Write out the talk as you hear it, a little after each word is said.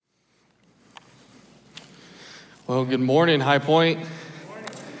Well, good morning, High Point.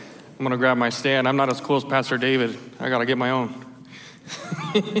 I'm going to grab my stand. I'm not as cool as Pastor David. I got to get my own.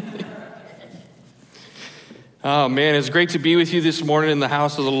 Oh, man, it's great to be with you this morning in the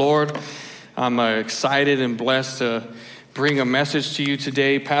house of the Lord. I'm excited and blessed to bring a message to you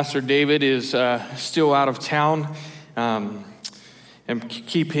today. Pastor David is still out of town. And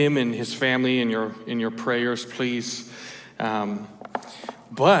keep him and his family in your prayers, please.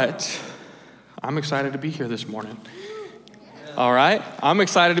 But I'm excited to be here this morning. All right? I'm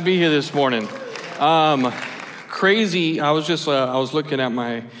excited to be here this morning. Crazy. I was looking at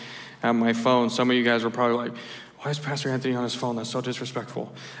my phone. Some of you guys were probably like, why is Pastor Anthony on his phone? That's so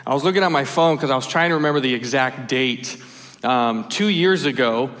disrespectful. I was looking at my phone because I was trying to remember the exact date. 2 years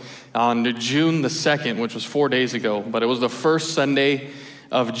ago, on June the 2nd, which was 4 days ago, but it was the first Sunday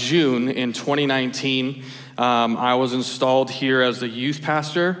of June in 2019. I was installed here as the youth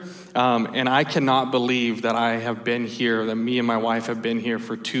pastor. And I cannot believe that I have been here, that me and my wife have been here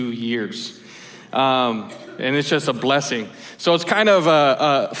for 2 years. And it's just a blessing. So it's kind of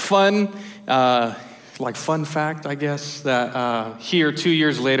a fun fact, I guess, that here 2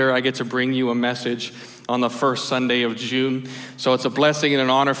 years later, I get to bring you a message on the first Sunday of June. So it's a blessing and an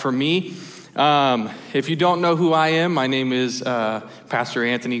honor for me. If you don't know who I am, my name is Pastor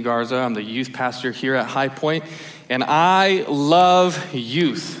Anthony Garza. I'm the youth pastor here at High Point, and I love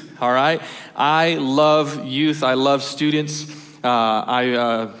youth. All right. I love youth. I love students.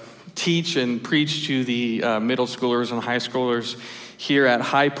 I teach and preach to the middle schoolers and high schoolers here at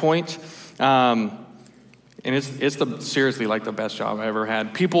High Point. And it's seriously like the best job I ever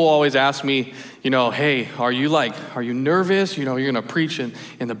had. People always ask me, hey, are you nervous? You're going to preach in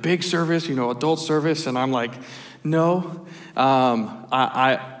the big service, adult service. And I'm like, no.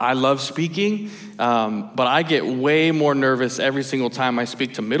 I love speaking, but I get way more nervous every single time I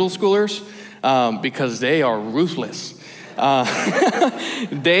speak to middle schoolers because they are ruthless.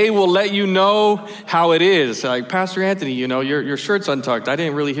 They will let you know how it is. Like, Pastor Anthony, your shirt's untucked. I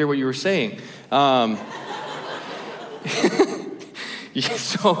didn't really hear what you were saying.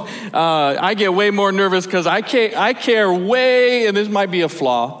 So I get way more nervous because I care way, and this might be a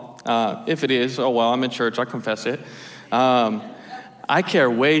flaw. If it is, oh well, I'm in church. I confess it. I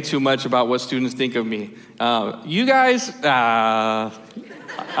care way too much about what students think of me. You guys, I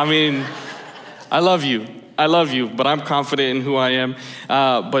love you, but I'm confident in who I am.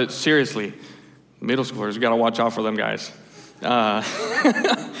 But seriously, middle schoolers, you got to watch out for them guys.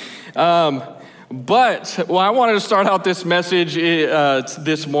 But I wanted to start out this message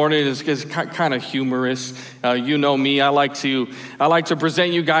this morning is kind of humorous. You know me. I like to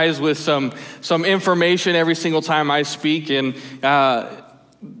present you guys with some information every single time I speak. And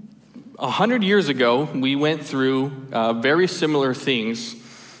 100 years ago, we went through very similar things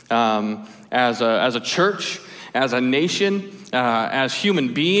as a church, as a nation, as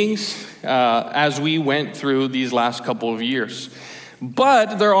human beings, as we went through these last couple of years.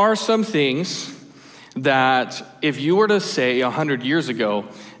 But there are some things that if you were to say 100 years ago,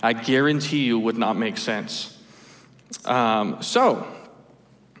 I guarantee you would not make sense. So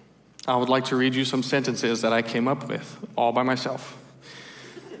I would like to read you some sentences that I came up with all by myself.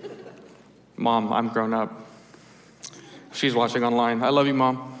 Mom, I'm grown up. She's watching online. I love you,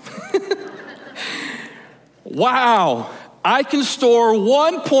 Mom. Wow, I can store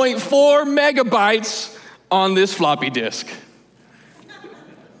 1.4 megabytes on this floppy disk.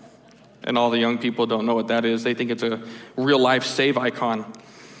 And all the young people don't know what that is. They think it's a real-life save icon.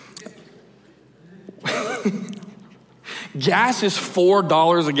 Gas is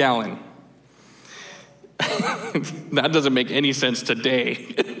 $4 a gallon. That doesn't make any sense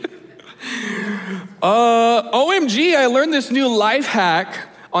today. OMG, I learned this new life hack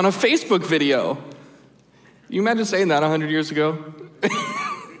on a Facebook video. You imagine saying that 100 years ago?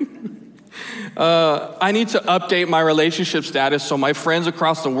 I need to update my relationship status so my friends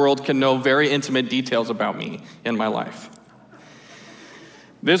across the world can know very intimate details about me and my life.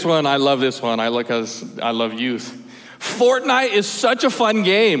 This one, I love this one. I love youth. Fortnite is such a fun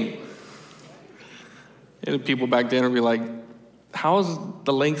game. And people back then would be like, how is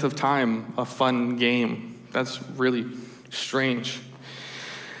the length of time a fun game? That's really strange.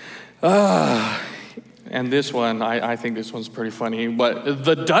 And this one, I think this one's pretty funny, but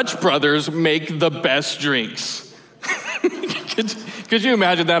the Dutch brothers make the best drinks. Could you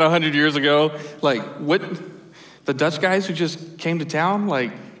imagine that 100 years ago? Like, what? The Dutch guys who just came to town?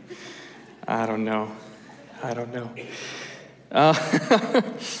 Like, I don't know.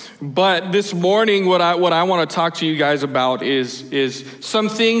 But this morning, what I want to talk to you guys about is some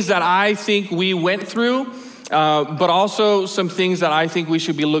things that I think we went through, but also some things that I think we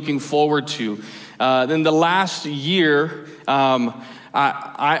should be looking forward to. Then the last year, I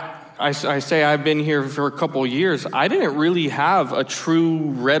say I've been here for a couple years. I didn't really have a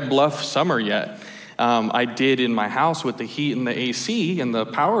true Red Bluff summer yet. I did in my house with the heat and the AC and the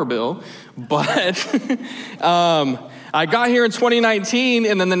power bill, but I got here in 2019,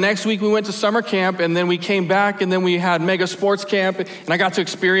 and then the next week we went to summer camp, and then we came back, and then we had mega sports camp, and I got to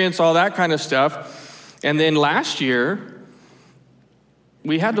experience all that kind of stuff. And then last year,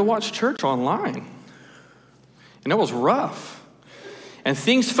 we had to watch church online, and it was rough. And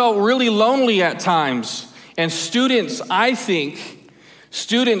things felt really lonely at times. And students took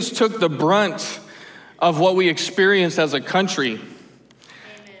the brunt of what we experienced as a country.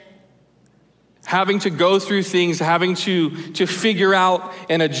 Having to go through things, having to figure out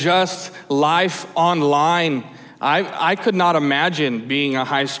and adjust life online. I could not imagine being a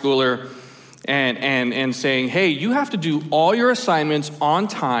high schooler and saying, hey, you have to do all your assignments on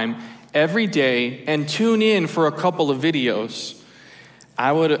time every day and tune in for a couple of videos.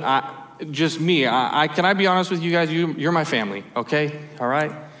 Can I be honest with you guys? You're my family, okay? All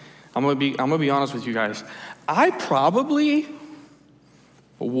right? I'm gonna be honest with you guys. I probably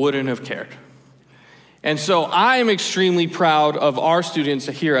wouldn't have cared. And so I am extremely proud of our students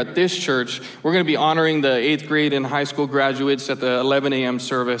here at this church. We're going to be honoring the 8th grade and high school graduates at the 11 a.m.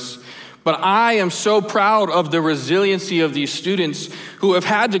 service. But I am so proud of the resiliency of these students who have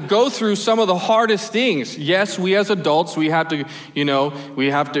had to go through some of the hardest things. Yes, we as adults, we have to,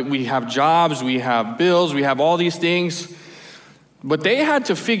 we have jobs, we have bills, we have all these things. But they had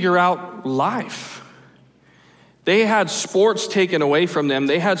to figure out life. They had sports taken away from them.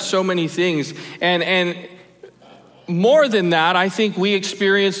 They had so many things. And more than that, I think we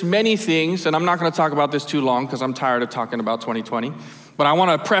experienced many things, and I'm not going to talk about this too long because I'm tired of talking about 2020. But I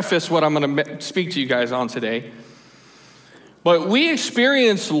want to preface what I'm going to speak to you guys on today. But we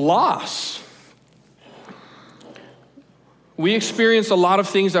experienced loss. We experienced a lot of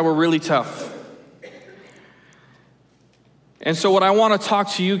things that were really tough. And so what I want to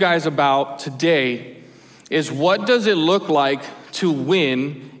talk to you guys about today is what does it look like to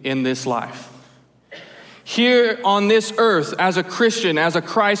win in this life? Here on this earth, as a Christian, as a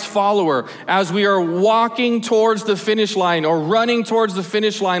Christ follower, as we are walking towards the finish line or running towards the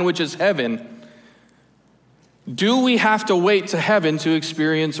finish line, which is heaven, do we have to wait to heaven to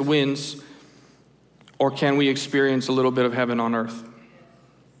experience wins, or can we experience a little bit of heaven on earth?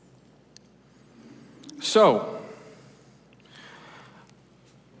 So,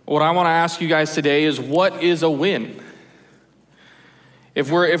 what I want to ask you guys today is, what is a win? If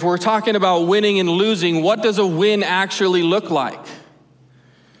we're talking about winning and losing, what does a win actually look like?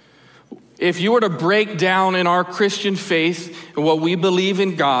 If you were to break down in our Christian faith and what we believe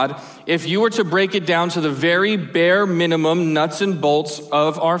in God, if you were to break it down to the very bare minimum nuts and bolts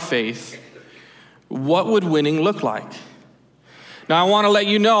of our faith, what would winning look like? Now, I want to let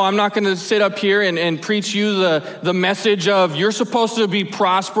you know, I'm not going to sit up here and preach you the message of you're supposed to be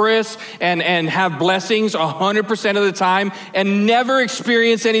prosperous and have blessings 100% of the time and never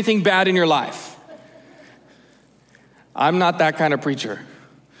experience anything bad in your life. I'm not that kind of preacher.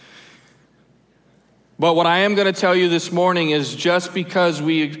 But what I am going to tell you this morning is just because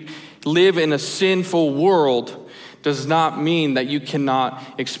we live in a sinful world does not mean that you cannot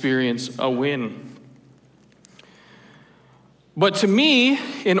experience a win. But to me,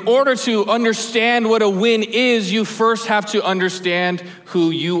 in order to understand what a win is, you first have to understand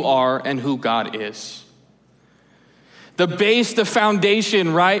who you are and who God is. The base, the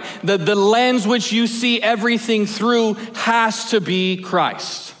foundation, right? The lens which you see everything through has to be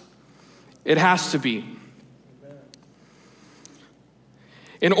Christ. It has to be.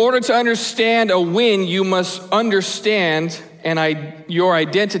 In order to understand a win, you must understand your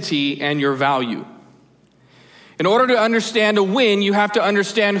identity and your value. In order to understand a win, you have to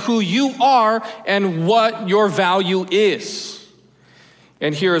understand who you are and what your value is.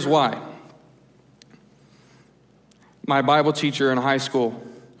 And here is why. My Bible teacher in high school,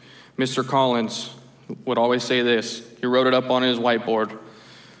 Mr. Collins, would always say this. He wrote it up on his whiteboard.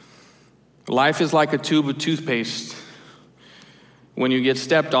 Life is like a tube of toothpaste. When you get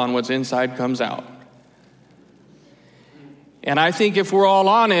stepped on, what's inside comes out. And I think if we're all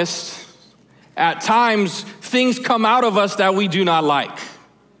honest, at times, things come out of us that we do not like.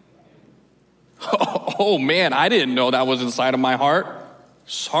 Oh man, I didn't know that was inside of my heart.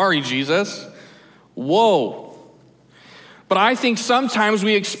 Sorry, Jesus. Whoa. But I think sometimes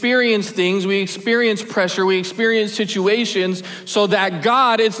we experience things, we experience pressure, we experience situations so that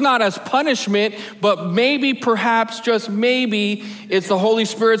God, it's not as punishment, but maybe, perhaps, just maybe, it's the Holy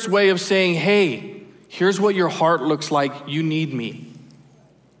Spirit's way of saying, hey, here's what your heart looks like. You need me.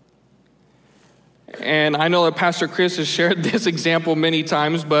 and I know that Pastor Chris has shared this example many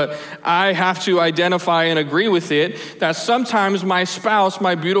times, but I have to identify and agree with it, that sometimes my spouse,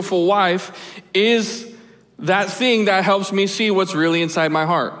 my beautiful wife, is that thing that helps me see what's really inside my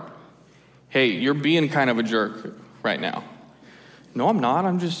heart. Hey, you're being kind of a jerk right now. No, I'm not.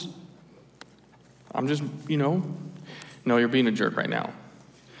 I'm just, no, you're being a jerk right now.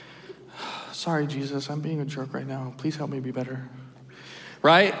 Sorry, Jesus, I'm being a jerk right now. Please help me be better.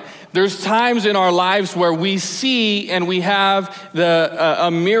 Right? There's times in our lives where we see and we have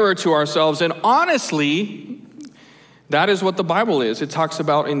a mirror to ourselves. And honestly, that is what the Bible is. It talks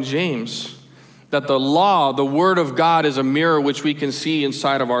about in James that the law, the word of God, is a mirror which we can see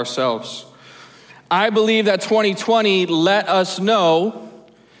inside of ourselves. I believe that 2020 let us know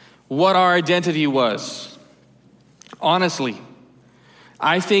what our identity was. Honestly,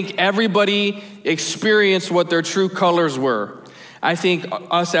 I think everybody experienced what their true colors were. I think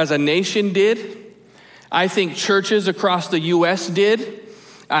us as a nation did. I think churches across the U.S. did.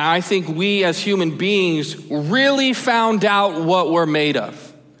 I think we as human beings really found out what we're made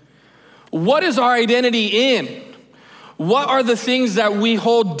of. What is our identity in? What are the things that we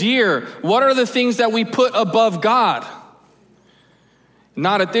hold dear? What are the things that we put above God?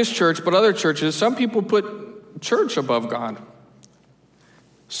 Not at this church, but other churches. Some people put church above God.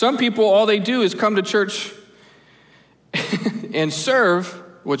 Some people, all they do is come to church and serve,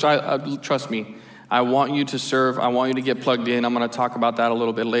 which I trust me, I want you to serve. I want you to get plugged in. I'm going to talk about that a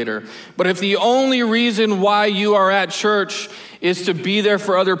little bit later. But if the only reason why you are at church is to be there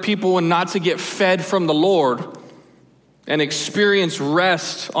for other people and not to get fed from the Lord and experience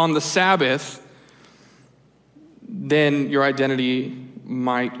rest on the Sabbath, then your identity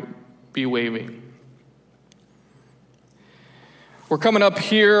might be waving. We're coming up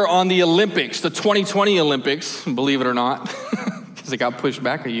here on the Olympics, the 2020 Olympics, believe it or not, because it got pushed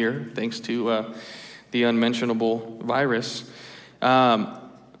back a year thanks to the unmentionable virus. But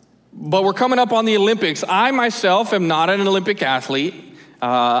we're coming up on the Olympics. I myself am not an Olympic athlete.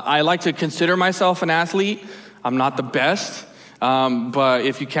 I like to consider myself an athlete. I'm not the best, but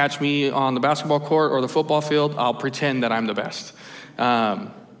if you catch me on the basketball court or the football field, I'll pretend that I'm the best. But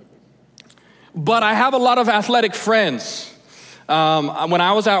I have a lot of athletic friends. When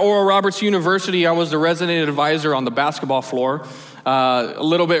I was at Oral Roberts University, I was the resident advisor on the basketball floor. A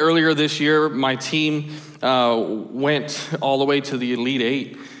little bit earlier this year, my team went all the way to the Elite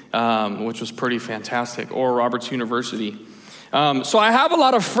Eight, which was pretty fantastic, Oral Roberts University. So I have a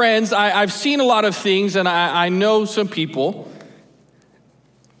lot of friends. I've seen a lot of things, and I know some people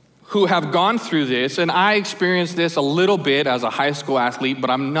who have gone through this, and I experienced this a little bit as a high school athlete, but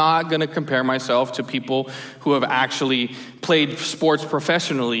I'm not going to compare myself to people who have actually played sports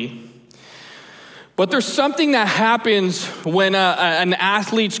professionally. But there's something that happens when an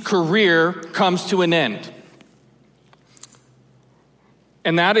athlete's career comes to an end.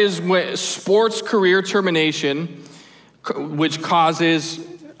 And that is when sports career termination, which causes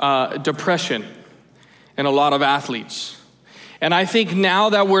depression in a lot of athletes. And I think now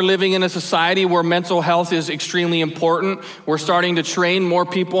that we're living in a society where mental health is extremely important, we're starting to train more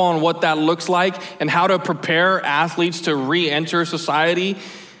people on what that looks like and how to prepare athletes to re-enter society.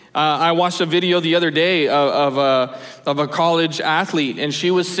 I watched a video the other day of a college athlete, and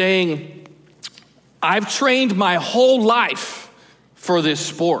she was saying, I've trained my whole life for this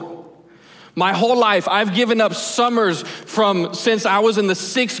sport. My whole life, I've given up summers since I was in the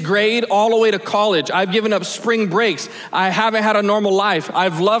 6th grade all the way to college. I've given up spring breaks. I haven't had a normal life.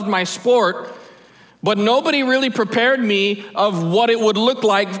 I've loved my sport, but nobody really prepared me of what it would look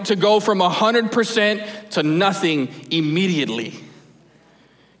like to go from 100% to nothing immediately.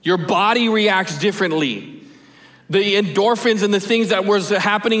 Your body reacts differently. The endorphins and the things that was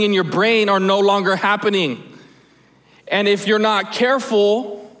happening in your brain are no longer happening. And if you're not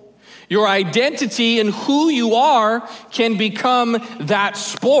careful, your identity and who you are can become that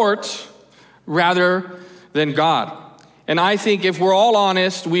sport rather than God. And I think if we're all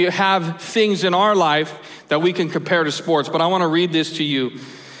honest, we have things in our life that we can compare to sports. But I want to read this to you.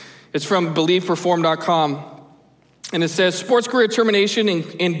 It's from believeperform.com. And it says, sports career termination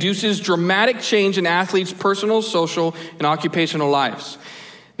induces dramatic change in athletes' personal, social, and occupational lives.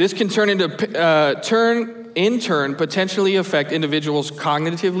 This can in turn potentially affect individuals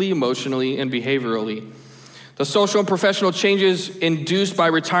cognitively, emotionally, and behaviorally. The social and professional changes induced by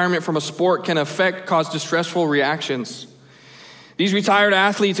retirement from a sport can cause distressful reactions. These retired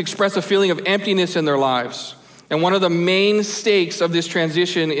athletes express a feeling of emptiness in their lives. And one of the main stakes of this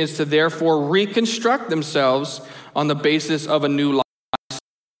transition is to therefore reconstruct themselves on the basis of a new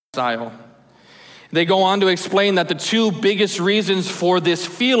lifestyle. They go on to explain that the two biggest reasons for this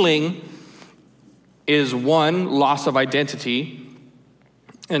feeling is one, loss of identity,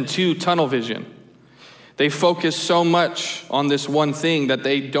 and two, tunnel vision. They focus so much on this one thing that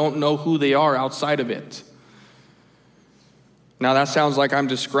they don't know who they are outside of it. Now that sounds like I'm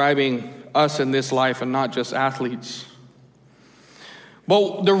describing us in this life and not just athletes.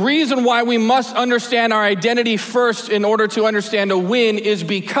 But the reason why we must understand our identity first in order to understand a win is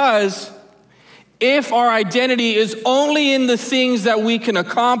because if our identity is only in the things that we can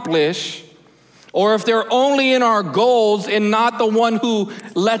accomplish, or if they're only in our goals and not the one who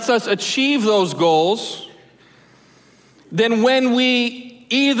lets us achieve those goals, then when we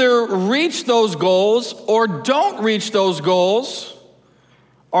either reach those goals or don't reach those goals,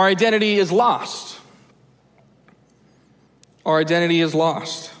 our identity is lost. Our identity is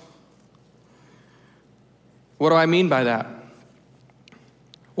lost. What do I mean by that?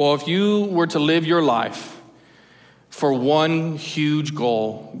 Well, if you were to live your life for one huge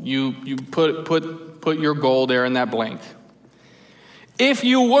goal, you put your goal there in that blank. If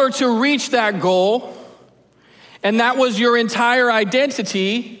you were to reach that goal, and that was your entire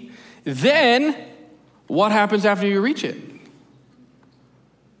identity, then what happens after you reach it?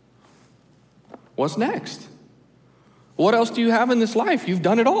 What's next? What else do you have in this life? You've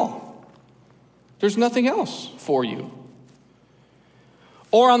done it all. There's nothing else for you.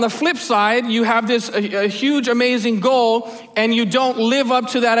 Or on the flip side, you have this a huge, amazing goal, and you don't live up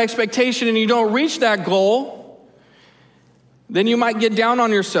to that expectation and you don't reach that goal, then you might get down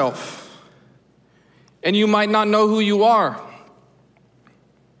on yourself. And you might not know who you are.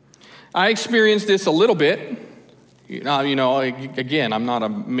 I experienced this a little bit. Again, I'm not a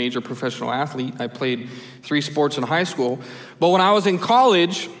major professional athlete. I played 3 sports in high school. But when I was in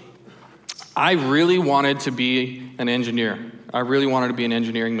college, I really wanted to be an engineer. I really wanted to be an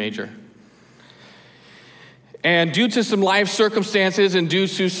engineering major. And due to some life circumstances and due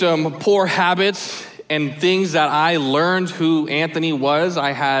to some poor habits and things that I learned who Anthony was,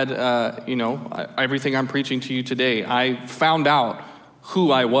 I had, everything I'm preaching to you today. I found out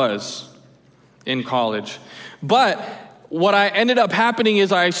who I was in college. But what I ended up happening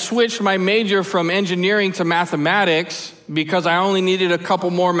is I switched my major from engineering to mathematics because I only needed a couple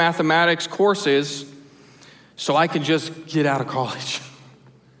more mathematics courses so I could just get out of college.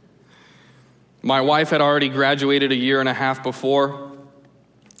 My wife had already graduated a year and a half before,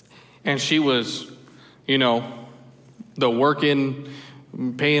 and she was, the working,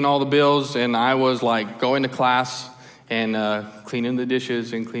 paying all the bills, and I was like going to class and cleaning the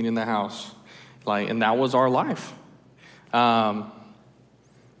dishes and cleaning the house. And that was our life. But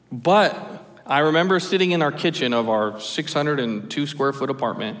I remember sitting in our kitchen of our 602 square foot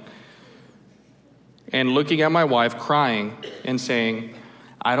apartment and looking at my wife crying and saying,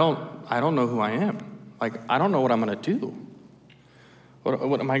 I don't know who I am. I don't know what I'm going to do.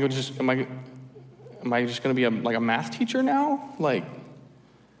 What am I just going to be a math teacher now?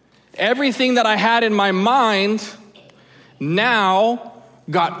 Everything that I had in my mind now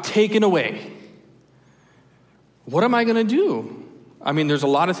got taken away. What am I going to do? There's a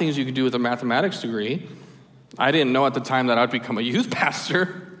lot of things you could do with a mathematics degree. I didn't know at the time that I'd become a youth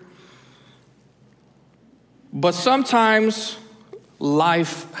pastor. But sometimes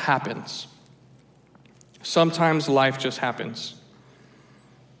life happens. Sometimes life just happens.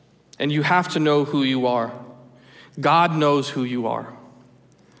 And you have to know who you are. God knows who you are.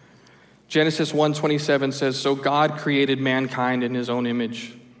 Genesis 1:27 says, "So God created mankind in his own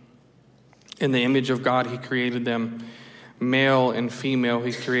image. In the image of God, he created them. Male and female,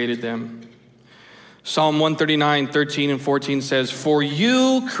 he created them." Psalm 139:13 and 14 says, "For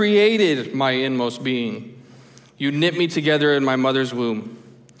you created my inmost being. You knit me together in my mother's womb.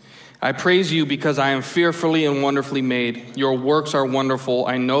 I praise you because I am fearfully and wonderfully made. Your works are wonderful.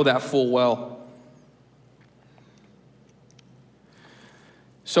 I know that full well."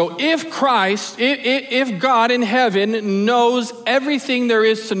 So if Christ, if God in heaven knows everything there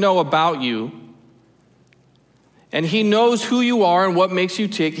is to know about you, and he knows who you are and what makes you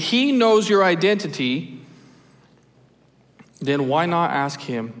tick, he knows your identity, then why not ask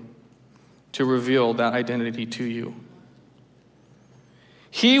him to reveal that identity to you?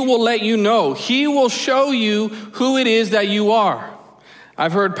 He will let you know. He will show you who it is that you are.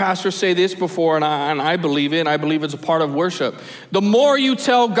 I've heard pastors say this before, and I believe it. I believe it's a part of worship. The more you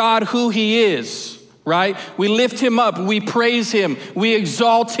tell God who he is, right? We lift him up. We praise him. We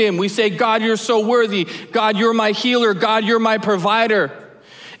exalt him. We say, God, you're so worthy. God, you're my healer. God, you're my provider.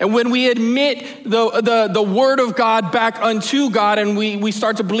 And when we admit the word of God back unto God, and we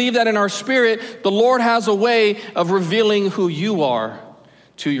start to believe that in our spirit, the Lord has a way of revealing who you are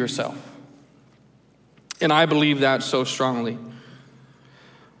to yourself. And I believe that so strongly.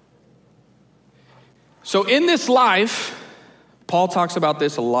 So in this life, Paul talks about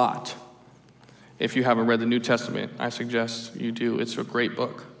this a lot. If you haven't read the New Testament, I suggest you do. It's a great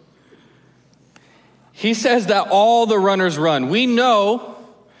book. He says that all the runners run. We know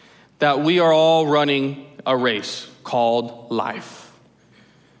that we are all running a race called life.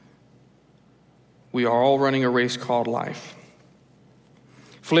 We are all running a race called life.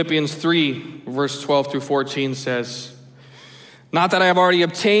 Philippians 3, verse 12 through 14 says, "Not that I have already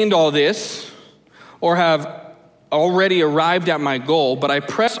obtained all this or have already arrived at my goal, but I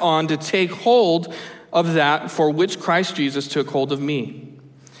press on to take hold of that for which Christ Jesus took hold of me.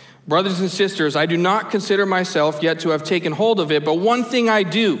 Brothers and sisters, I do not consider myself yet to have taken hold of it, but one thing I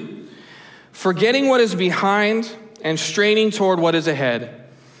do, forgetting what is behind and straining toward what is ahead,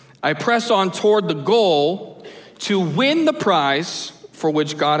 I press on toward the goal to win the prize for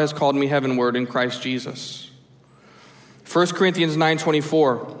which God has called me heavenward in Christ Jesus." 1 Corinthians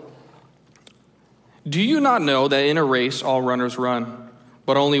 9:24. "Do you not know that in a race all runners run,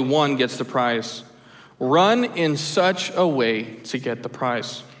 but only one gets the prize? Run in such a way to get the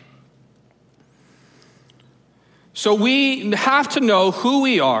prize." So we have to know who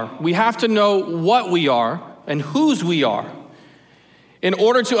we are. We have to know what we are and whose we are in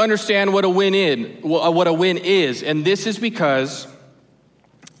order to understand what a win is. And this is because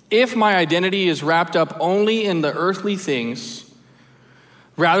if my identity is wrapped up only in the earthly things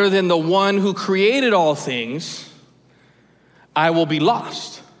rather than the one who created all things, I will be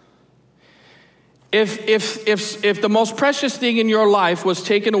lost. If the most precious thing in your life was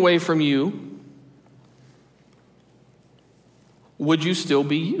taken away from you, would you still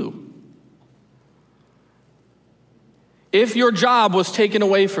be you? If your job was taken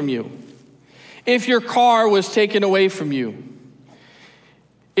away from you, if your car was taken away from you,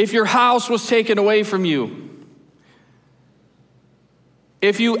 if your house was taken away from you,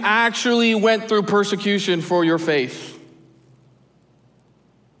 if you actually went through persecution for your faith,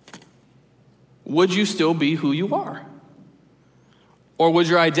 would you still be who you are? Or would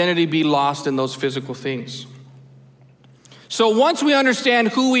your identity be lost in those physical things? So once we understand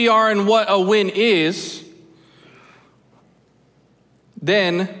who we are and what a win is,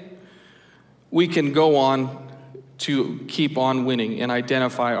 then we can go on to keep on winning and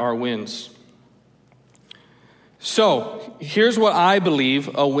identify our wins. So here's what I believe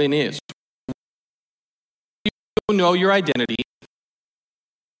a win is. You know your identity, you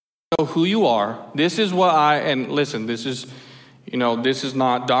know who you are. This is what and listen, this is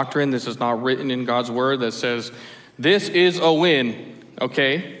not doctrine. This is not written in God's word that says, this is a win,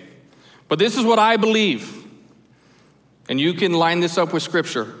 okay? But this is what I believe. And you can line this up with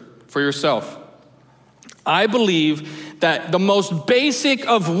scripture for yourself. I believe that the most basic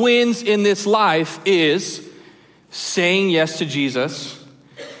of wins in this life is saying yes to Jesus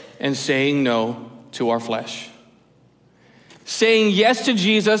and saying no to our flesh. Saying yes to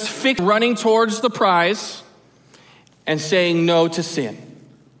Jesus, running towards the prize, and saying no to sin.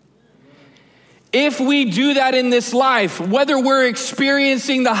 If we do that in this life, whether we're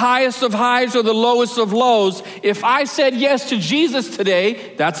experiencing the highest of highs or the lowest of lows, if I said yes to Jesus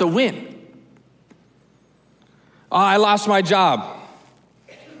today, that's a win. Oh, I lost my job.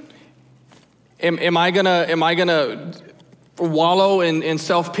 Am I gonna wallow in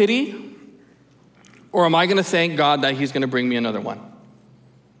self-pity? Or am I gonna thank God that he's gonna bring me another one?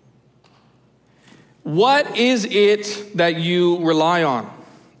 What is it that you rely on?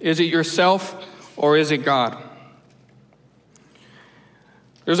 Is it yourself or is it God?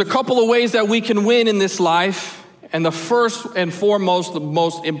 There's a couple of ways that we can win in this life, and the first and foremost, the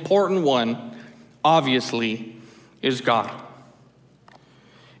most important one, obviously, is God.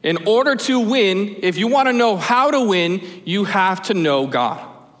 In order to win, if you want to know how to win, you have to know God.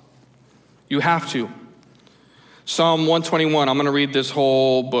 You have to. Psalm 121, I'm going to read this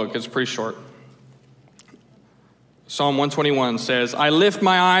whole book. It's pretty short. Psalm 121 says, I lift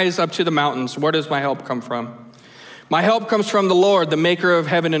my eyes up to the mountains. Where does my help come from? My help comes from the Lord, the maker of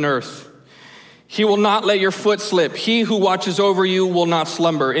heaven and earth. He will not let your foot slip. He who watches over you will not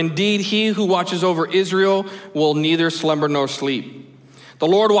slumber. Indeed, he who watches over Israel will neither slumber nor sleep. The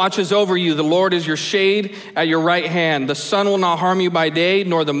Lord watches over you. The Lord is your shade at your right hand. The sun will not harm you by day,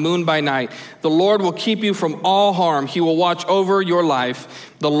 nor the moon by night. The Lord will keep you from all harm. He will watch over your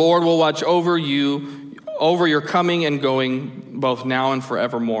life. The Lord will watch over you, over your coming and going, both now and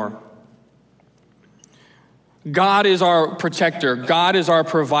forevermore. God is our protector. God is our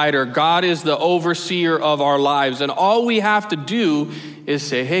provider. God is the overseer of our lives. And all we have to do is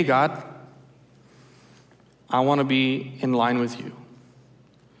say, hey, God, I want to be in line with you.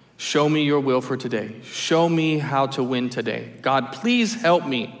 Show me your will for today. Show me how to win today. God, please help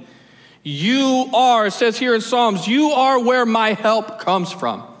me. You are, it says here in Psalms, you are where my help comes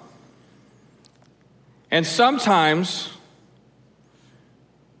from. And sometimes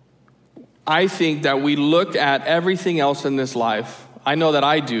I think that we look at everything else in this life. I know that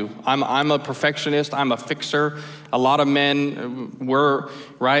I do. I'm a perfectionist. I'm a fixer. A lot of men,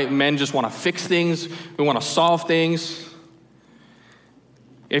 men just want to fix things. We want to solve things.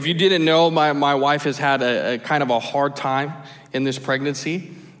 If you didn't know, my wife has had a kind of a hard time in this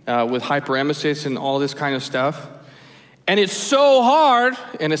pregnancy with hyperemesis and all this kind of stuff. And it's so hard,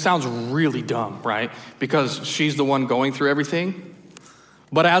 and it sounds really dumb, right? Because she's the one going through everything.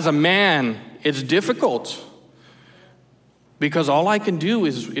 But as a man, it's difficult because all I can do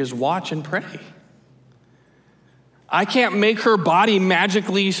is watch and pray. I can't make her body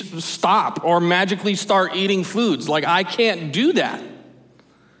magically stop or magically start eating foods. Like, I can't do that.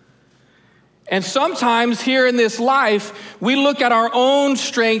 And sometimes here in this life, we look at our own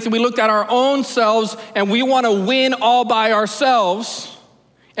strength, we look at our own selves, and we want to win all by ourselves,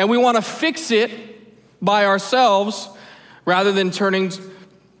 and we want to fix it by ourselves rather than turning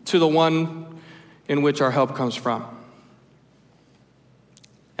to the one in which our help comes from.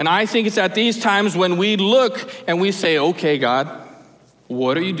 And I think it's at these times when we look and we say, okay, God,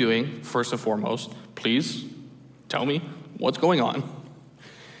 what are you doing, first and foremost? Please tell me what's going on.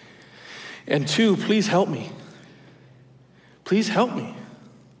 And two, please help me. Please help me.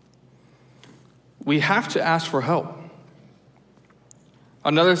 We have to ask for help.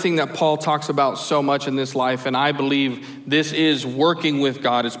 Another thing that Paul talks about so much in this life, and I believe this is working with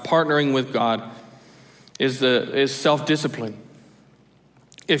God, is partnering with God, is self-discipline.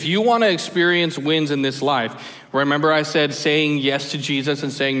 If you want to experience wins in this life, remember I said saying yes to Jesus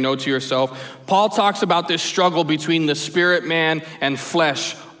and saying no to yourself. Paul talks about this struggle between the spirit man and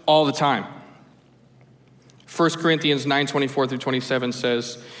flesh all the time. 1 Corinthians 9:24 through 27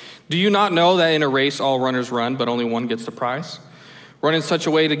 says, do you not know that in a race all runners run, but only one gets the prize? Run in such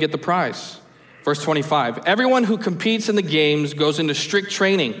a way to get the prize. Verse 25, everyone who competes in the games goes into strict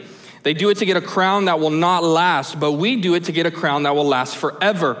training. They do it to get a crown that will not last, but we do it to get a crown that will last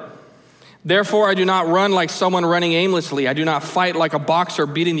forever. Therefore, I do not run like someone running aimlessly. I do not fight like a boxer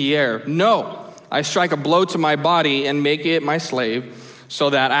beating the air. No, I strike a blow to my body and make it my slave,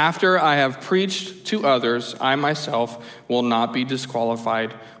 so that after I have preached to others, I myself will not be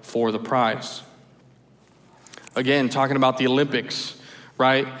disqualified for the prize. Again, talking about the Olympics,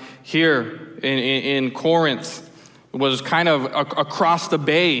 right? Here in Corinth, it was kind of across the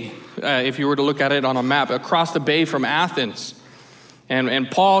bay, if you were to look at it on a map, across the bay from Athens. And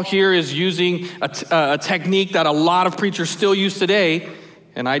Paul here is using a technique that a lot of preachers still use today,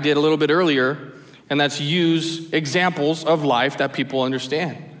 and I did a little bit earlier, and that's use examples of life that people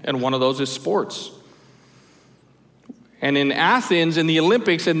understand. And one of those is sports. And in Athens, in the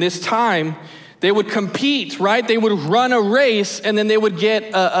Olympics, in this time, they would compete, right? They would run a race, and then they would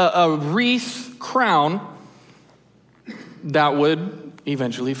get a wreath crown that would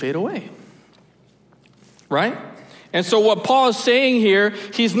eventually fade away, right? And so what Paul is saying here,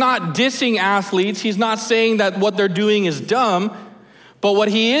 he's not dissing athletes. He's not saying that what they're doing is dumb. But what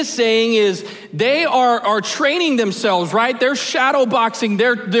he is saying is they are training themselves, right? They're shadow boxing.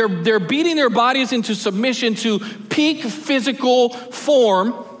 They're beating their bodies into submission to peak physical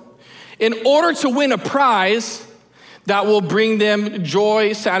form in order to win a prize that will bring them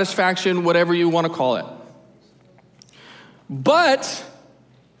joy, satisfaction, whatever you want to call it. But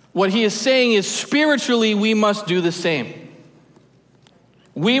what he is saying is spiritually we must do the same.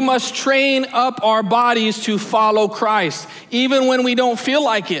 We must train up our bodies to follow Christ, even when we don't feel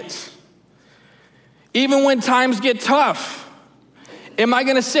like it. Even when times get tough. Am I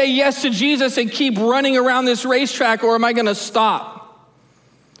going to say yes to Jesus and keep running around this racetrack, or am I going to stop?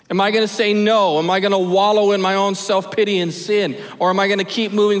 Am I going to say no? Am I going to wallow in my own self-pity and sin? Or am I going to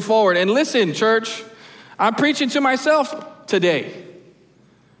keep moving forward? And listen, church, I'm preaching to myself today.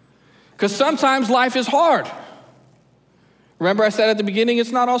 Because sometimes life is hard. Remember I said at the beginning,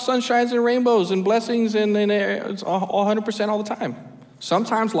 it's not all sunshines and rainbows and blessings and it's all 100% all the time.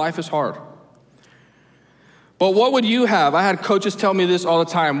 Sometimes life is hard. But what would you have? I had coaches tell me this all the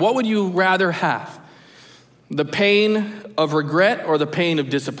time. What would you rather have? The pain of regret or the pain of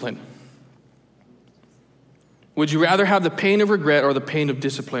discipline? Would you rather have the pain of regret or the pain of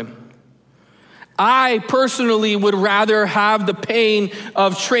discipline? I personally would rather have the pain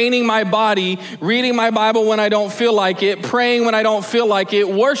of training my body, reading my Bible when I don't feel like it, praying when I don't feel like it,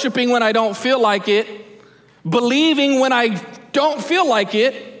 worshiping when I don't feel like it, believing when I don't feel like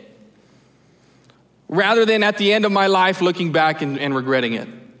it, rather than at the end of my life looking back and regretting it.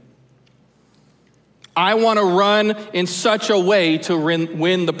 I want to run in such a way to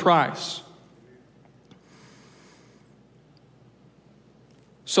win the prize.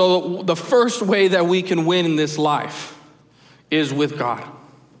 So the first way that we can win in this life is with God.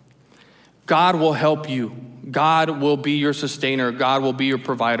 God will help you. God will be your sustainer. God will be your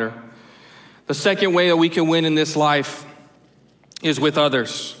provider. The second way that we can win in this life is with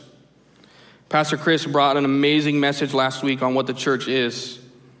others. Pastor Chris brought an amazing message last week on what the church is.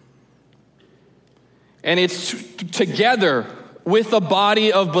 And it's together with a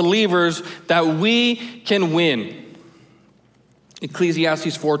body of believers that we can win.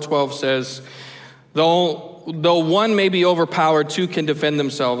 Ecclesiastes 4:12 says, though one may be overpowered, two can defend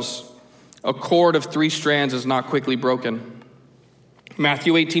themselves. A cord of 3 strands is not quickly broken.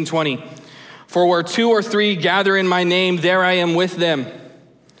 Matthew 18:20, for where 2 or 3 gather in my name, there I am with them.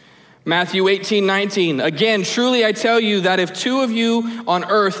 Matthew 18:19, again, truly I tell you that if 2 of you on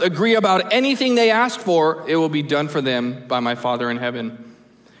earth agree about anything they ask for, it will be done for them by my Father in heaven.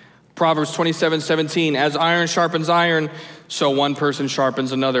 Proverbs 27:17, as iron sharpens iron, so one person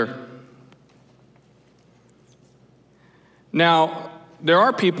sharpens another. Now, there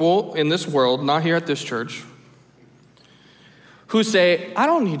are people in this world, not here at this church, who say, I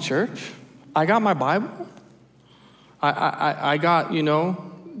don't need church. I got my Bible. I got,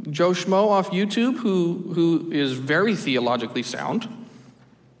 Joe Schmo off YouTube who is very theologically sound.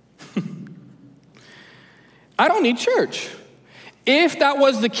 I don't need church. If that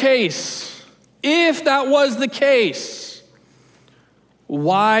was the case,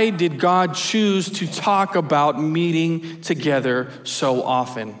 why did God choose to talk about meeting together so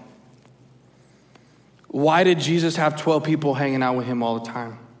often? Why did Jesus have 12 people hanging out with him all the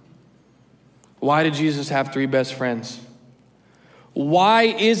time? Why did Jesus have 3 best friends? Why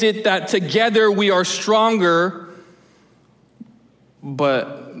is it that together we are stronger,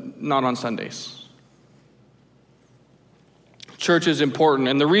 but not on Sundays? Church is important.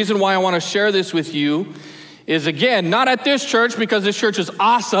 And the reason why I want to share this with you is, again, not at this church because this church is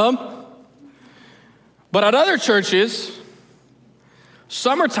awesome, but at other churches,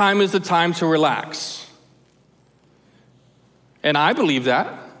 summertime is the time to relax. And I believe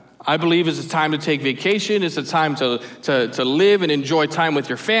that. I believe it's a time to take vacation. It's a time to live and enjoy time with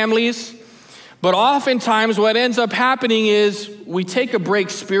your families. But oftentimes what ends up happening is we take a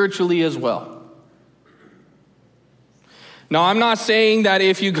break spiritually as well. Now, I'm not saying that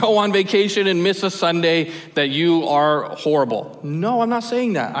if you go on vacation and miss a Sunday that you are horrible. No, I'm not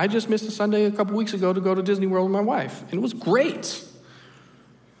saying that. I just missed a Sunday a couple weeks ago to go to Disney World with my wife, and it was great.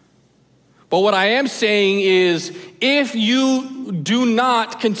 But what I am saying is, if you do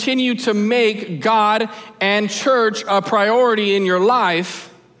not continue to make God and church a priority in your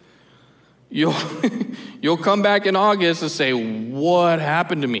life, you'll come back in August and say, what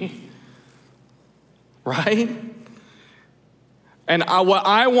happened to me? Right? And what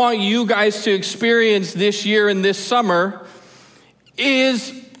I want you guys to experience this year and this summer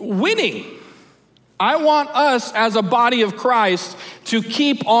is winning. I want us as a body of Christ to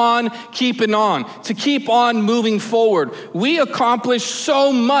keep on keeping on, to keep on moving forward. We accomplished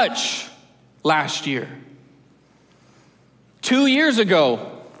so much last year. 2 years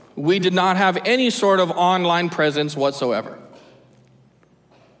ago, we did not have any sort of online presence whatsoever.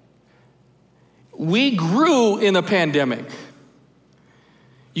 We grew in the pandemic.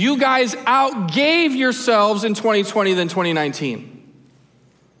 You guys outgave yourselves in 2020 than 2019.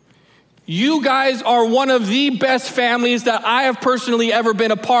 You guys are one of the best families that I have personally ever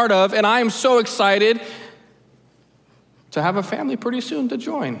been a part of, and I am so excited to have a family pretty soon to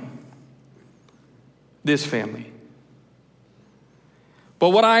join this family. But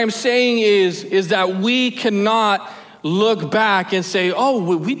what I am saying is that we cannot look back and say,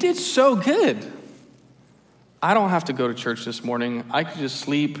 oh, we did so good. I don't have to go to church this morning. I could just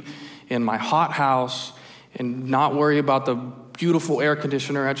sleep in my hot house and not worry about the beautiful air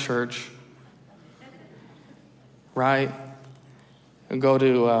conditioner at church, right? And go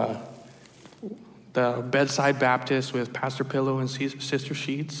to the Bedside Baptist with Pastor Pillow and Sister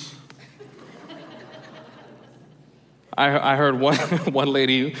Sheets. I heard one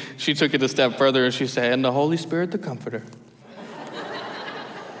lady, she took it a step further and she said, and the Holy Spirit, the Comforter.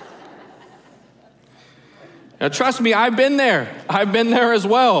 Now, trust me, I've been there. I've been there as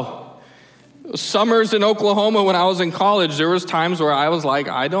well. Summers in Oklahoma when I was in college, there was times where I was like,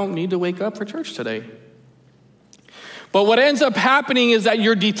 I don't need to wake up for church today. But what ends up happening is that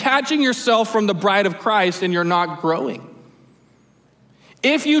you're detaching yourself from the bride of Christ and you're not growing.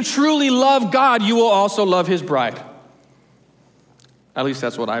 If you truly love God, you will also love his bride. At least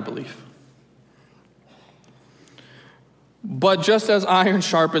that's what I believe. But just as iron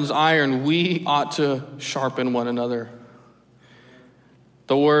sharpens iron, we ought to sharpen one another.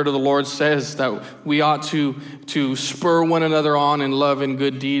 The word of the Lord says that we ought to spur one another on in love and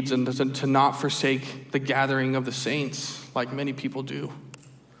good deeds, and to not forsake the gathering of the saints like many people do.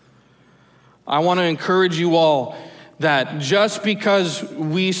 I want to encourage you all that just because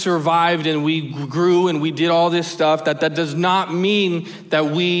we survived and we grew and we did all this stuff, that does not mean that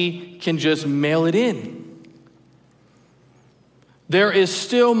we can just mail it in. There is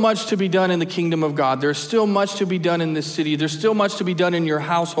still much to be done in the kingdom of God. There's still much to be done in this city. There's still much to be done in your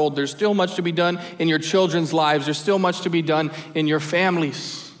household. There's still much to be done in your children's lives. There's still much to be done in your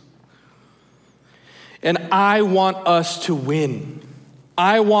families. And I want us to win.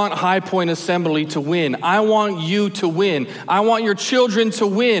 I want High Point Assembly to win. I want you to win. I want your children to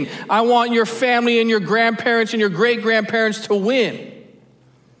win. I want your family and your grandparents and your great-grandparents to win.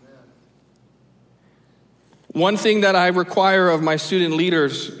 One thing that I require of my student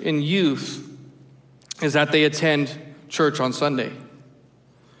leaders and youth is that they attend church on Sunday.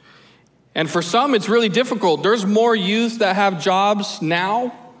 And for some, it's really difficult. There's more youth that have jobs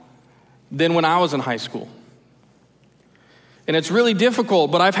now than when I was in high school. And it's really difficult,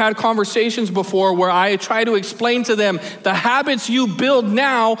 but I've had conversations before where I try to explain to them the habits you build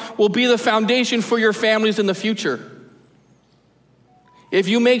now will be the foundation for your families in the future. If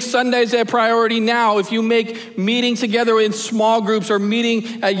you make Sundays a priority now, if you make meeting together in small groups or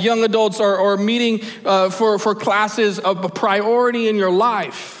meeting at young adults or meeting for classes a priority in your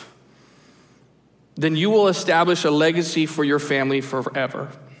life, then you will establish a legacy for your family forever.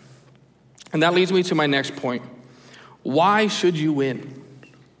 And that leads me to my next point. Why should you win?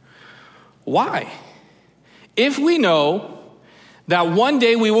 Why? If we know that one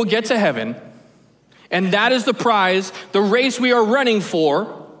day we will get to heaven, and that is the prize, the race we are running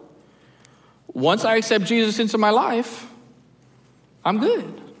for, once I accept Jesus into my life, I'm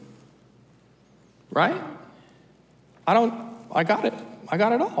good. Right? I got it. I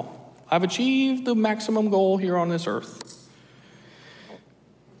got it all. I've achieved the maximum goal here on this earth.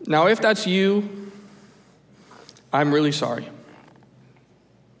 Now, if that's you, I'm really sorry.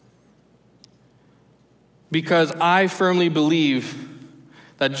 Because I firmly believe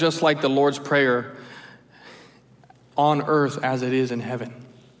that just like the Lord's Prayer, on earth as it is in heaven,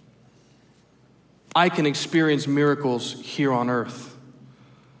 I can experience miracles here on earth.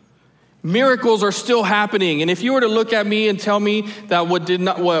 Miracles are still happening. And if you were to look at me and tell me that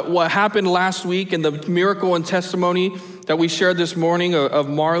what happened last week and the miracle and testimony that we shared this morning of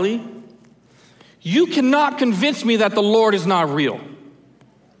Marley, you cannot convince me that the Lord is not real.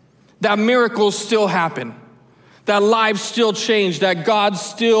 That miracles still happen. That lives still change. That God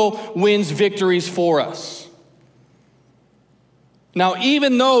still wins victories for us. Now,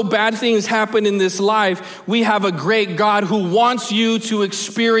 even though bad things happen in this life, we have a great God who wants you to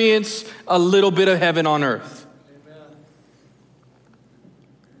experience a little bit of heaven on earth. Amen.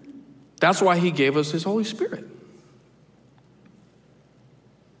 That's why he gave us his Holy Spirit.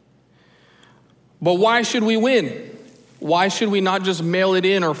 But why should we win? Why should we not just mail it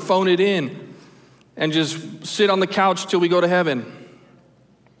in or phone it in and just sit on the couch till we go to heaven?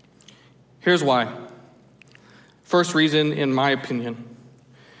 Here's why. First reason, in my opinion.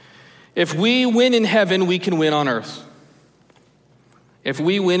 If we win in heaven, we can win on earth. If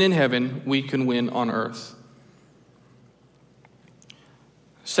we win in heaven, we can win on earth.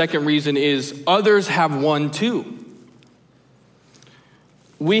 Second reason is others have won too.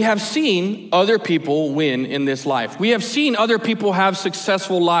 We have seen other people win in this life. We have seen other people have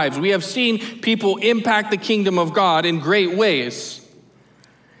successful lives. We have seen people impact the kingdom of God in great ways.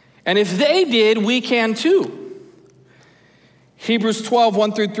 And if they did, we can too. Hebrews 12,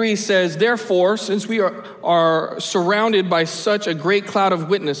 1-3 says, therefore, since we are surrounded by such a great cloud of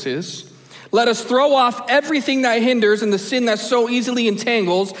witnesses, let us throw off everything that hinders and the sin that so easily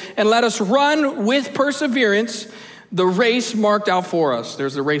entangles, and let us run with perseverance the race marked out for us.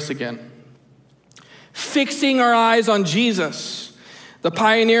 There's the race again. Fixing our eyes on Jesus, the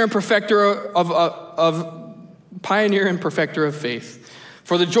pioneer and perfecter of faith.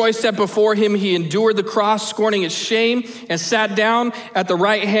 For the joy set before him, he endured the cross, scorning its shame, and sat down at the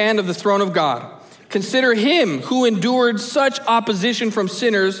right hand of the throne of God. Consider him who endured such opposition from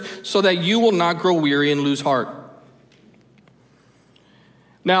sinners, so that you will not grow weary and lose heart.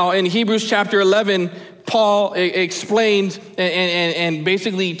 Now, in Hebrews chapter 11, Paul explained and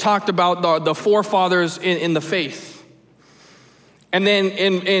basically talked about the forefathers in the faith. And then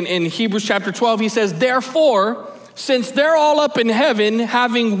in Hebrews chapter 12, he says, therefore, since they're all up in heaven,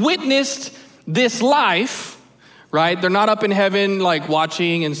 having witnessed this life, right? They're not up in heaven like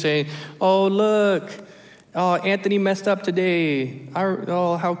watching and saying, oh, look, Oh, Anthony messed up today.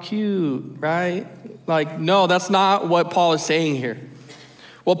 Oh, how cute, right? Like, no, that's not what Paul is saying here.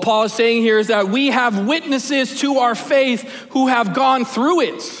 What Paul is saying here is that we have witnesses to our faith who have gone through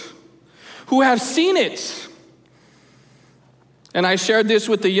it, who have seen it. And I shared this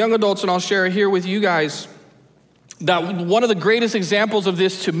with the young adults, and I'll share it here with you guys, that one of the greatest examples of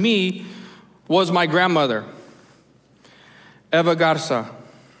this to me was my grandmother, Eva Garza.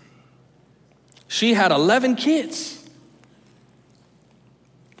 She had 11 kids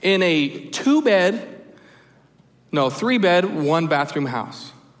in a 3-bed, 1-bathroom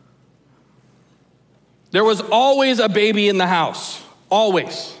house. There was always a baby in the house,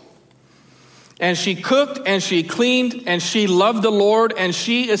 always. And she cooked and she cleaned and she loved the Lord and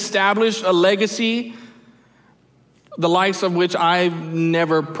she established a legacy, the likes of which I've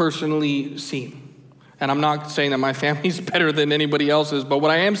never personally seen. And I'm not saying that my family's better than anybody else's, but what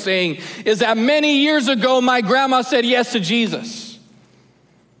I am saying is that many years ago, my grandma said yes to Jesus.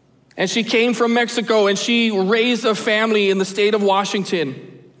 And she came from Mexico and she raised a family in the state of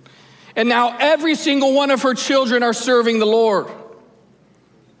Washington. And now every single one of her children are serving the Lord.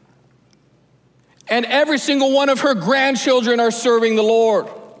 And every single one of her grandchildren are serving the Lord.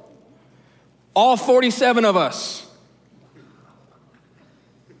 All 47 of us.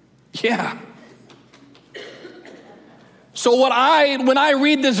 Yeah. So when I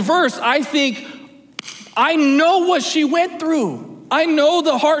read this verse, I think, I know what she went through. I know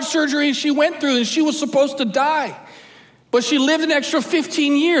the heart surgery she went through, and she was supposed to die. But she lived an extra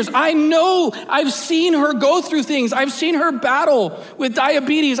 15 years. I know, I've seen her go through things. I've seen her battle with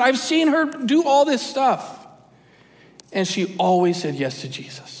diabetes. I've seen her do all this stuff. And she always said yes to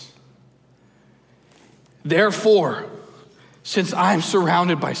Jesus. Therefore, since I'm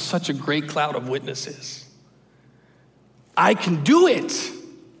surrounded by such a great cloud of witnesses, I can do it.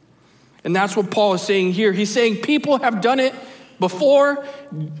 And that's what Paul is saying here. He's saying people have done it before.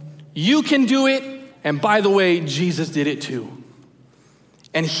 You can do it. And by the way, Jesus did it too.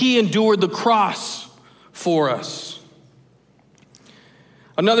 And he endured the cross for us.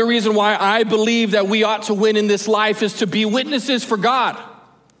 Another reason why I believe that we ought to win in this life is to be witnesses for God.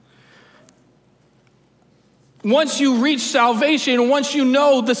 Once you reach salvation, once you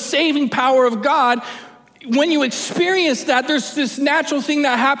know the saving power of God, when you experience that, there's this natural thing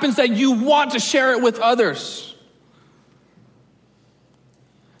that happens that you want to share it with others.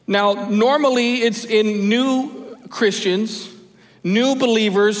 Now, normally it's in new Christians, new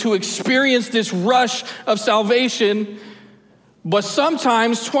believers who experience this rush of salvation, but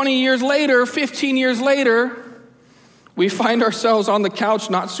sometimes 20 years later, 15 years later, we find ourselves on the couch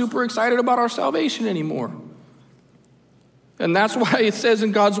not super excited about our salvation anymore. And that's why it says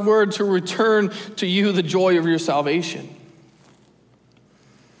in God's word to return to you the joy of your salvation.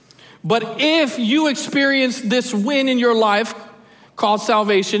 But if you experience this win in your life called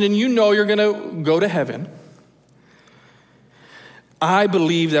salvation and you know you're going to go to heaven, I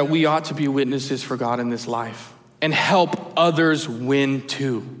believe that we ought to be witnesses for God in this life and help others win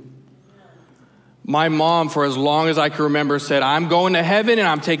too. My mom, for as long as I can remember, said, I'm going to heaven and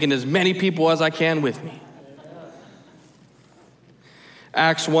I'm taking as many people as I can with me.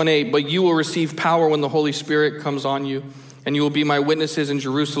 Acts 1:8, but you will receive power when the Holy Spirit comes on you, and you will be my witnesses in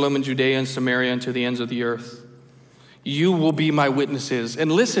Jerusalem and Judea and Samaria and to the ends of the earth. You will be my witnesses. And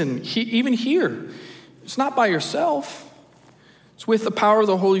listen, even here, it's not by yourself. It's with the power of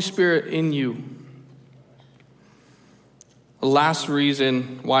the Holy Spirit in you. The last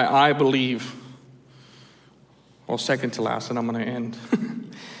reason why I believe, well, second to last, and I'm going to end.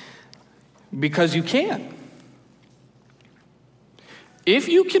 Because you can. If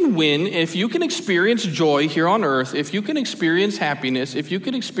you can win, if you can experience joy here on earth, if you can experience happiness, if you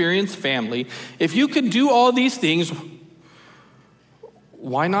can experience family, if you can do all these things,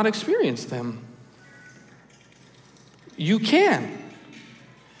 why not experience them? You can.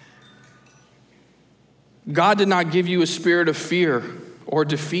 God did not give you a spirit of fear or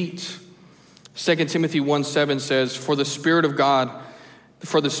defeat. 2 Timothy 1:7 says, for the Spirit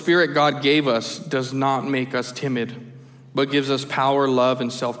God gave us does not make us timid, but gives us power, love,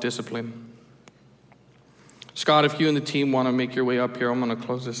 and self-discipline. Scott, if you and the team want to make your way up here, I'm going to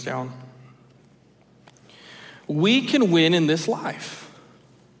close this down. We can win in this life.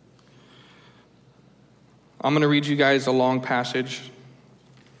 I'm going to read you guys a long passage.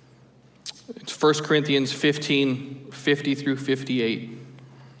 It's 1 Corinthians 15, 50 through 58.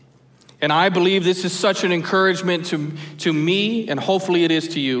 And I believe this is such an encouragement to me, and hopefully it is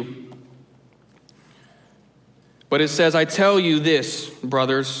to you. But it says, I tell you this,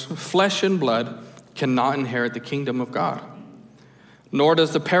 brothers, flesh and blood cannot inherit the kingdom of God, nor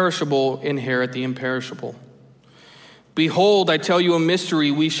does the perishable inherit the imperishable. Behold, I tell you a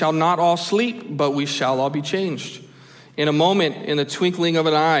mystery. We shall not all sleep, but we shall all be changed. In a moment, in the twinkling of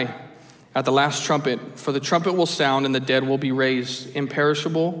an eye, at the last trumpet. For the trumpet will sound, and the dead will be raised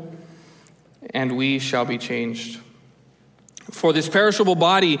imperishable, and we shall be changed. For this perishable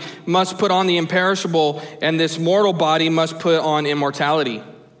body must put on the imperishable, and this mortal body must put on immortality.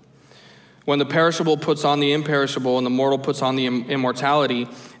 When the perishable puts on the imperishable, and the mortal puts on the immortality,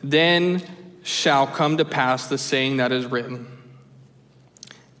 then shall come to pass the saying that is written.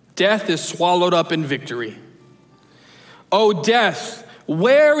 Death is swallowed up in victory. O death,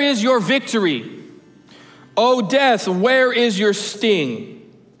 where is your victory? O death, where is your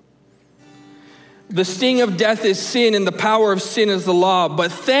sting? The sting of death is sin, and the power of sin is the law.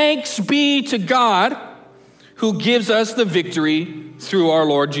 But thanks be to God who gives us the victory through our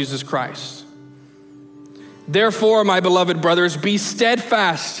Lord Jesus Christ. Therefore, my beloved brothers, be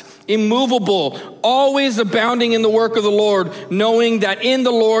steadfast, immovable, always abounding in the work of the Lord, knowing that in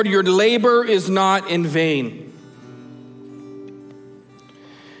the Lord your labor is not in vain.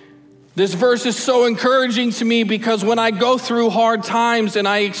 This verse is so encouraging to me because when I go through hard times and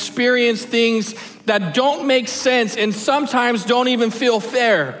I experience things that don't make sense and sometimes don't even feel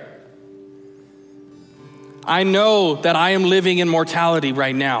fair, I know that I am living in mortality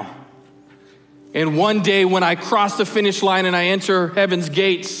right now. And one day when I cross the finish line and I enter heaven's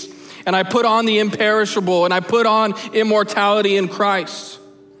gates and I put on the imperishable and I put on immortality in Christ,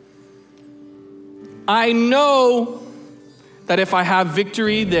 I know that if I have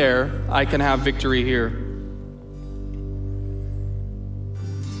victory there, I can have victory here.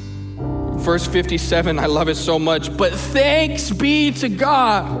 Verse 57, I love it so much. But thanks be to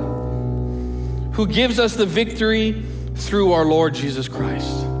God who gives us the victory through our Lord Jesus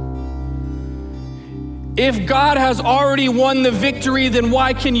Christ. If God has already won the victory, then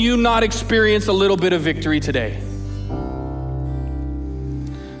why can you not experience a little bit of victory today?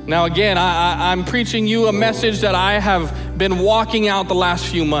 Now again, I'm preaching you a message that I have been walking out the last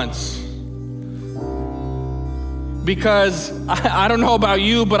few months. Because I don't know about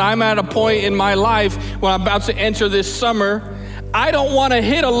you, but I'm at a point in my life when I'm about to enter this summer, I don't want to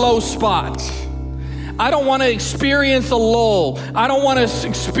hit a low spot. I don't want to experience a lull. I don't want to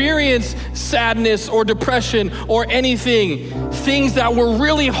experience sadness or depression or anything. Things that were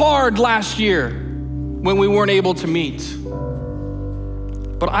really hard last year when we weren't able to meet.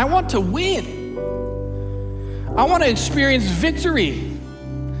 But I want to win. I want to experience victory.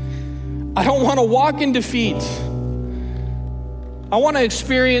 I don't want to walk in defeat. I want to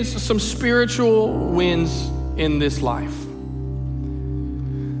experience some spiritual wins in this life.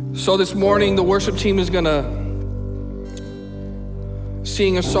 So this morning, the worship team is going to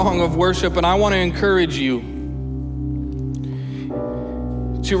sing a song of worship, and I want to encourage you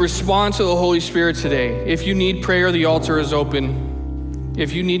to respond to the Holy Spirit today. If you need prayer, the altar is open.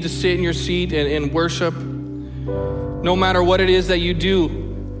 If you need to sit in your seat and worship, no matter what it is that you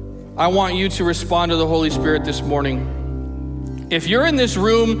do, I want you to respond to the Holy Spirit this morning. If you're in this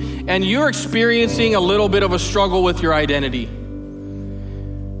room and you're experiencing a little bit of a struggle with your identity,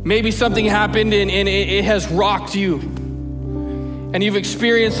 maybe something happened and it has rocked you, and you've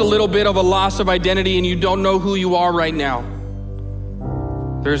experienced a little bit of a loss of identity and you don't know who you are right now,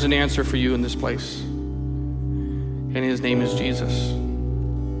 there's an answer for you in this place. And his name is Jesus.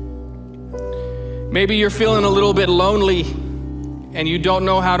 Maybe you're feeling a little bit lonely and you don't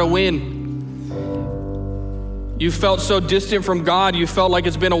know how to win. You felt so distant from God. You felt like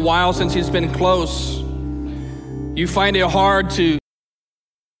it's been a while since he's been close. You find it hard to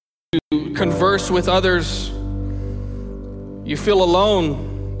converse with others. You feel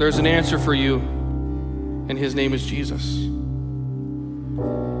alone. There's an answer for you, and his name is Jesus.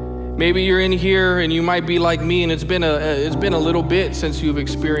 Maybe you're in here and you might be like me, and it's been a little bit since you've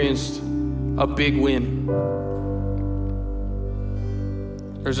experienced a big win.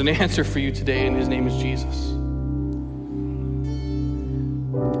 There's an answer for you today, and his name is Jesus.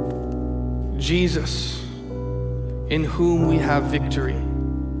 Jesus, in whom we have victory,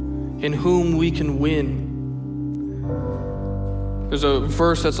 in whom we can win. There's a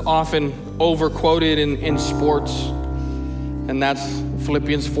verse that's often overquoted in sports, and that's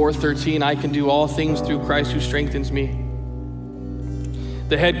Philippians 4:13. I can do all things through Christ who strengthens me.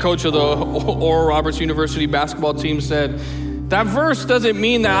 The head coach of the Oral Roberts University basketball team said, that verse doesn't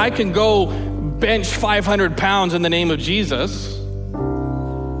mean that I can go bench 500 pounds in the name of Jesus.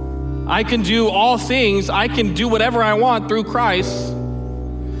 I can do all things. I can do whatever I want through Christ.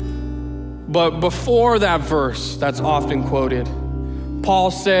 But before that verse that's often quoted,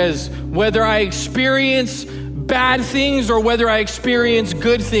 Paul says, whether I experience bad things or whether I experience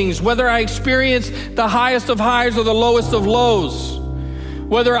good things, whether I experience the highest of highs or the lowest of lows,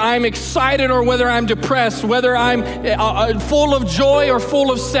 whether I'm excited or whether I'm depressed, whether I'm full of joy or full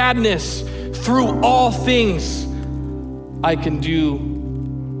of sadness, through all things I can do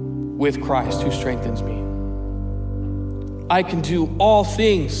with Christ who strengthens me. I can do all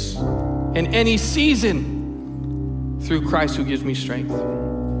things in any season through Christ who gives me strength.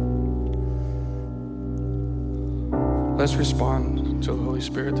 Let's respond to the Holy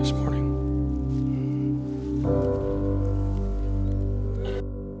Spirit this morning.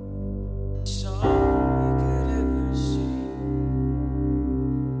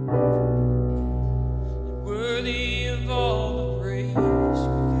 Worthy of all the praise we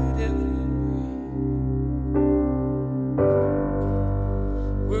could ever bring.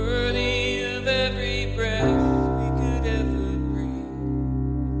 Worthy of every breath we could ever breathe.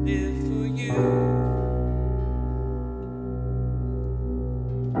 Live for you.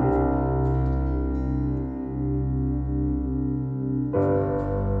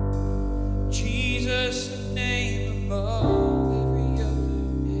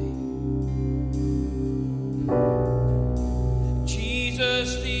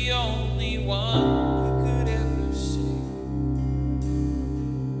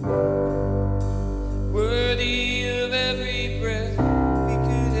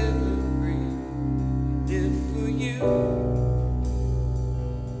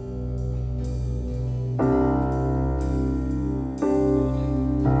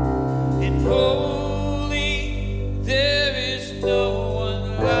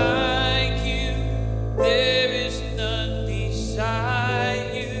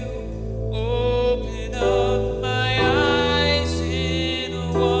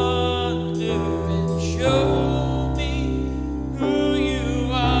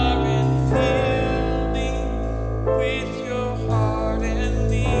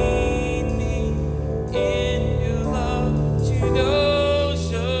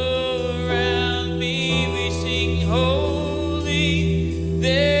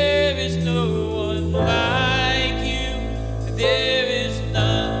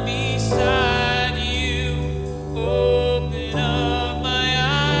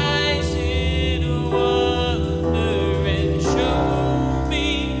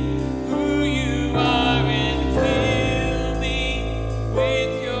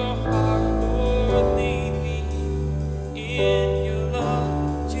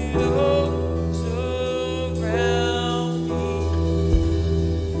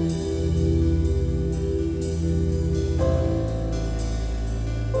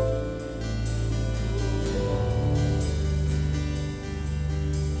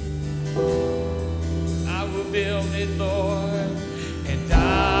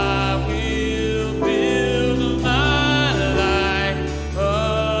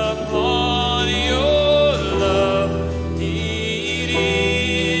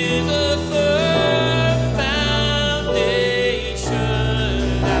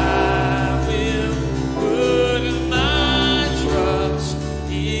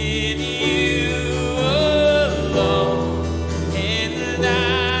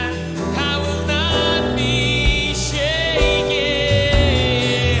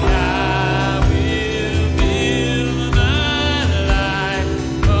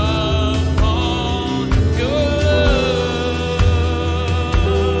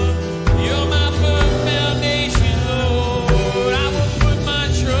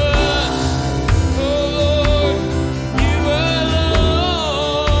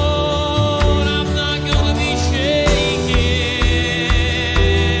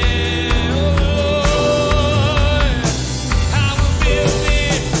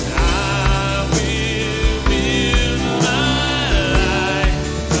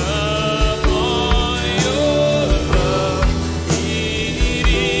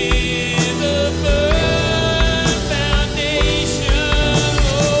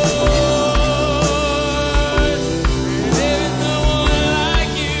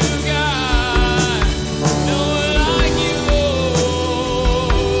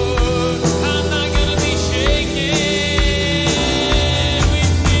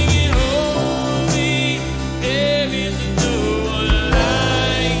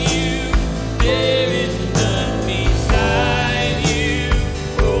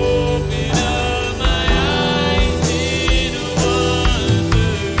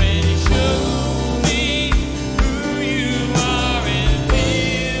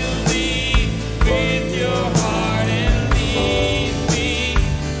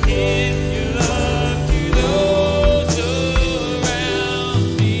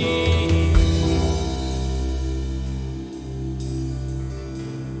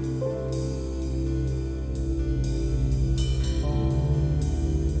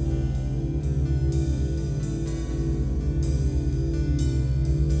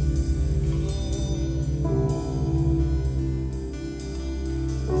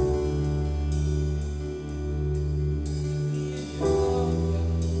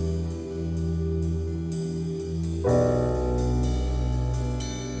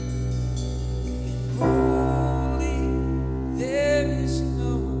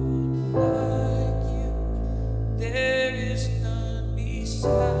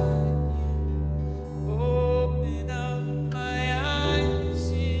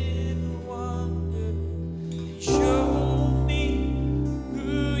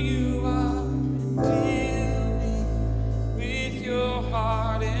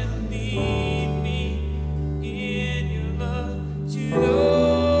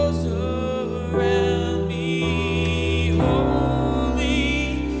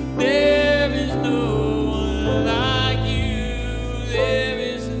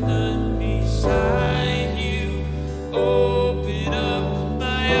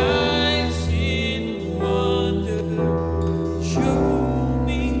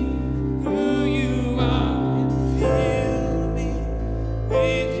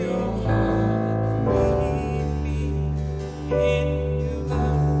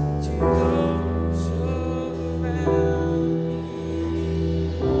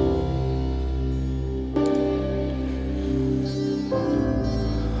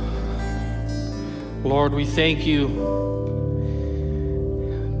 Lord, we thank you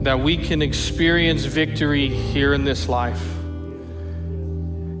that we can experience victory here in this life.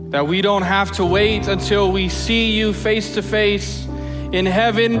 That we don't have to wait until we see you face to face in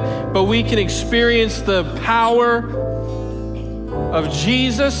heaven, but we can experience the power of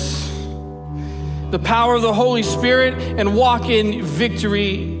Jesus, the power of the Holy Spirit, and walk in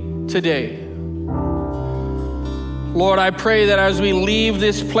victory today. Lord, I pray that as we leave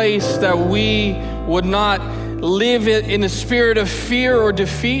this place, that we would not live in a spirit of fear or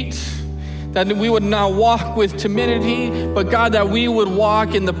defeat, that we would not walk with timidity, but God, that we would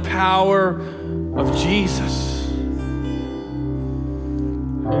walk in the power of Jesus.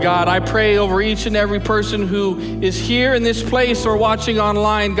 God, I pray over each and every person who is here in this place or watching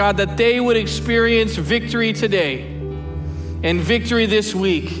online, God, that they would experience victory today and victory this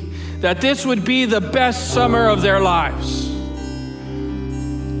week, that this would be the best summer of their lives.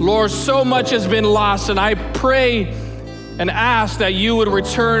 Lord, so much has been lost, and I pray and ask that you would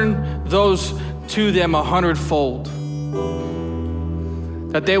return those to them 100-fold.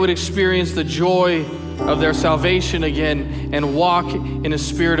 That they would experience the joy of their salvation again and walk in a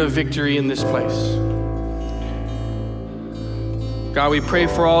spirit of victory in this place. God, we pray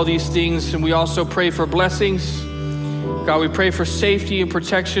for all these things, and we also pray for blessings. God, we pray for safety and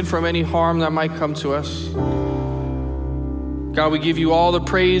protection from any harm that might come to us. God, we give you all the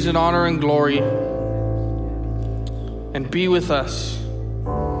praise and honor and glory. And be with us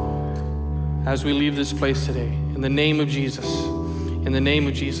as we leave this place today. In the name of Jesus. In the name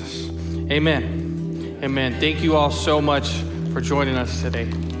of Jesus. Amen. Amen. Thank you all so much for joining us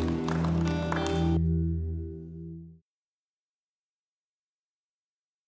today.